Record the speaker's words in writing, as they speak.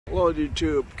Hello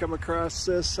YouTube, come across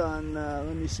this on,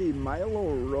 let me see,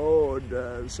 Milo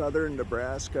Road, southern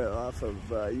Nebraska off of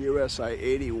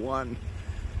US81.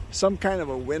 Some kind of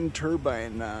a wind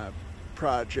turbine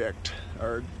project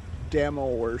or demo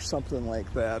or something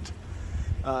like that.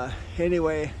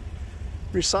 Anyway,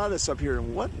 we saw this up here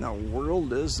and what in the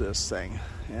world is this thing?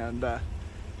 And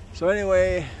so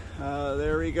anyway,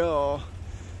 there we go.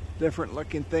 Different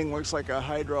looking thing, looks like a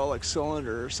hydraulic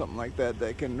cylinder or something like that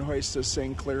that can hoist this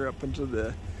thing clear up into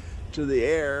the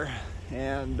air,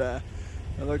 and it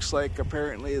looks like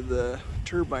apparently the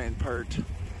turbine part.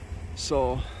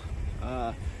 So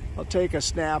I'll take a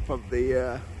snap of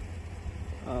the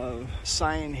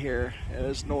sign here.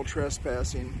 There's no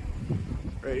trespassing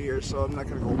right here, so I'm not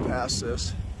going to go past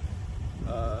this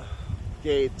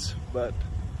gate, but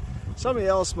somebody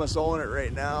else must own it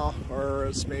right now, or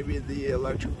it's maybe the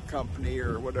electrical company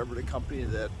or whatever the company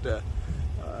that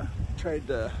tried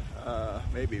to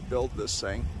maybe build this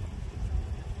thing.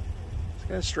 It's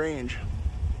kind of strange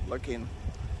looking.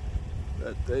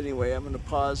 But anyway, I'm going to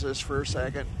pause this for a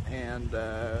second and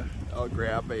I'll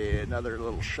grab another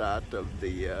little shot of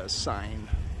the sign.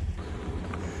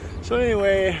 So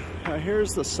anyway,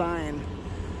 here's the sign.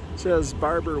 It says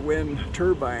BarberWind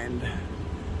Turbine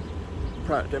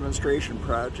demonstration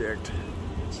project.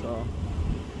 So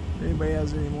if anybody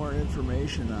has any more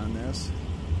information on this,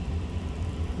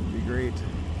 it'd be great.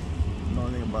 Know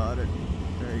anything about it.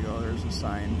 There you go, there's a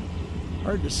sign.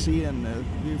 Hard to see in the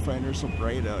viewfinder, so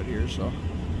bright out here, so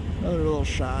another little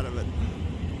shot of it.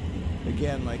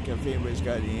 Again, like if anybody's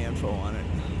got any info on it.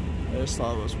 I just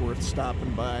thought it was worth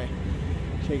stopping by,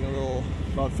 taking a little,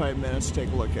 about 5 minutes to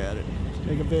take a look at it,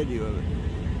 take a video of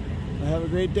it. Have a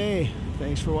great day.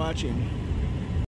 Thanks for watching.